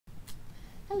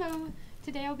Hello!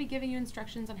 Today I'll be giving you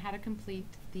instructions on how to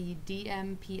complete the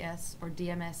DMPS or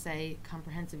DMSA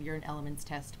Comprehensive Urine Elements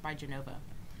Test by Genova.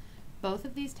 Both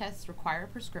of these tests require a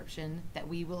prescription that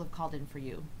we will have called in for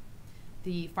you.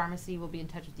 The pharmacy will be in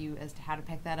touch with you as to how to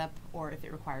pick that up or if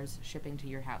it requires shipping to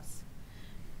your house.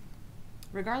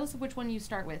 Regardless of which one you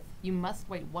start with, you must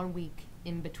wait 1 week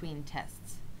in between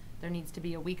tests. There needs to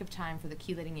be a week of time for the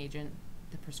chelating agent,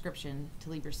 the prescription, to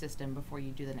leave your system before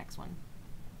you do the next one.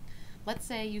 Let's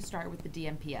say you start with the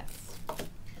DMPS.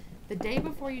 The day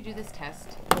before you do this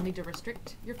test, you'll need to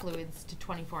restrict your fluids to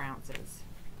 24 ounces.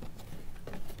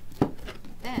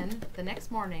 Then, the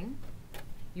next morning,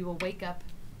 you will wake up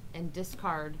and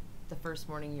discard the first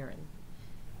morning urine.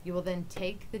 You will then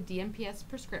take the DMPS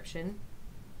prescription,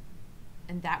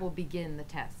 and that will begin the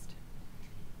test.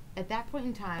 At that point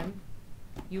in time,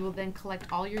 you will then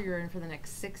collect all your urine for the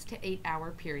next 6 to 8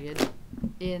 hour period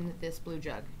in this blue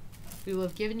jug. We will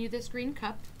have given you this green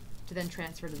cup to then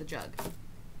transfer to the jug.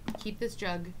 Keep this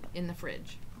jug in the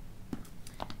fridge.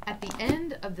 At the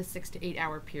end of the 6 to 8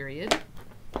 hour period,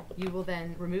 you will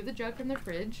then remove the jug from the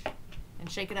fridge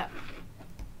and shake it up.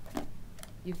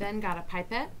 You've then got a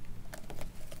pipette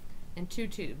and 2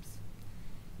 tubes.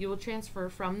 You will transfer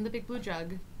from the big blue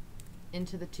jug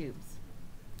into the tubes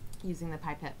using the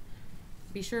pipette.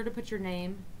 Be sure to put your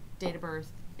name, date of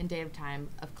birth, and date of time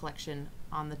of collection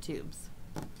on the tubes.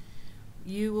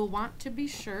 You will want to be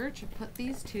sure to put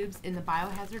these tubes in the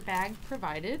biohazard bag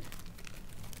provided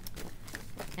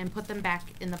and put them back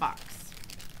in the box.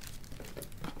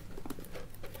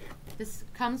 This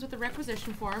comes with a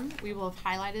requisition form. We will have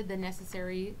highlighted the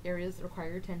necessary areas that require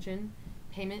your attention,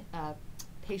 patient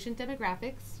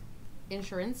demographics,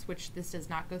 insurance, which this does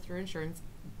not go through insurance,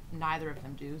 neither of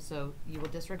them do, so you will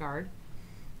disregard.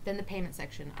 Then the payment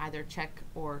section, either check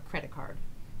or credit card.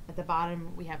 At the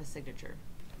bottom, we have a signature.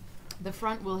 The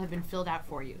front will have been filled out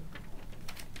for you.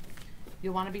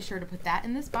 You'll want to be sure to put that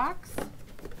in this box.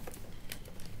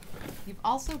 You've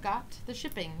also got the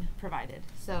shipping provided.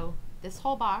 So this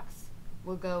whole box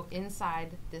will go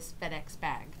inside this FedEx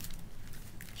bag.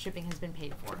 Shipping has been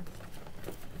paid for.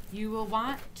 You will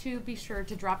want to be sure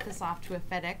to drop this off to a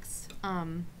FedEx.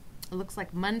 It looks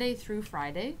like Monday through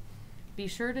Friday. Be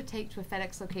sure to take to a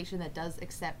FedEx location that does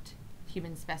accept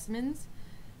human specimens.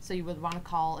 So you would want to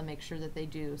call and make sure that they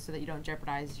do so that you don't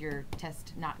jeopardize your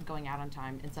test not going out on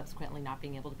time and subsequently not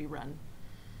being able to be run.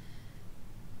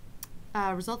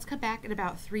 Results come back in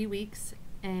about 3 weeks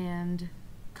and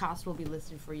cost will be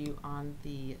listed for you on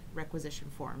the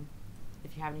requisition form.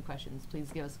 If you have any questions,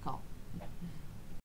 please give us a call.